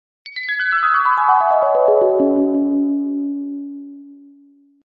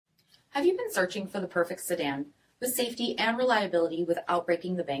Have you been searching for the perfect sedan with safety and reliability without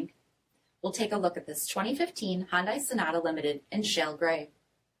breaking the bank? We'll take a look at this 2015 Hyundai Sonata Limited in shale gray.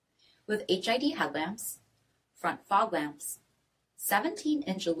 With HID headlamps, front fog lamps,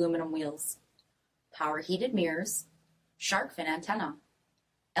 17-inch aluminum wheels, power heated mirrors, shark fin antenna,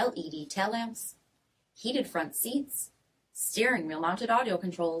 LED tail lamps, heated front seats, steering wheel mounted audio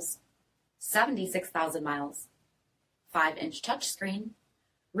controls, 76,000 miles, 5-inch touchscreen,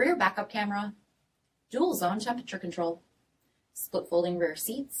 rear backup camera, dual zone temperature control, split folding rear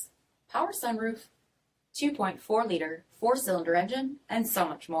seats, power sunroof, 2.4-liter 4-cylinder engine, and so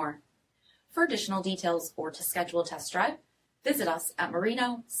much more. For additional details or to schedule a test drive, visit us at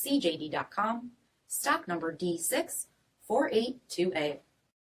marinocjd.com, stock number D6482A.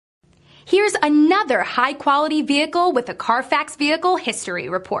 Here's another high-quality vehicle with a Carfax Vehicle History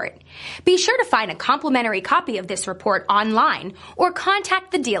Report. Be sure to find a complimentary copy of this report online or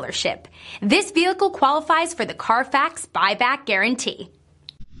contact the dealership. This vehicle qualifies for the Carfax Buyback Guarantee.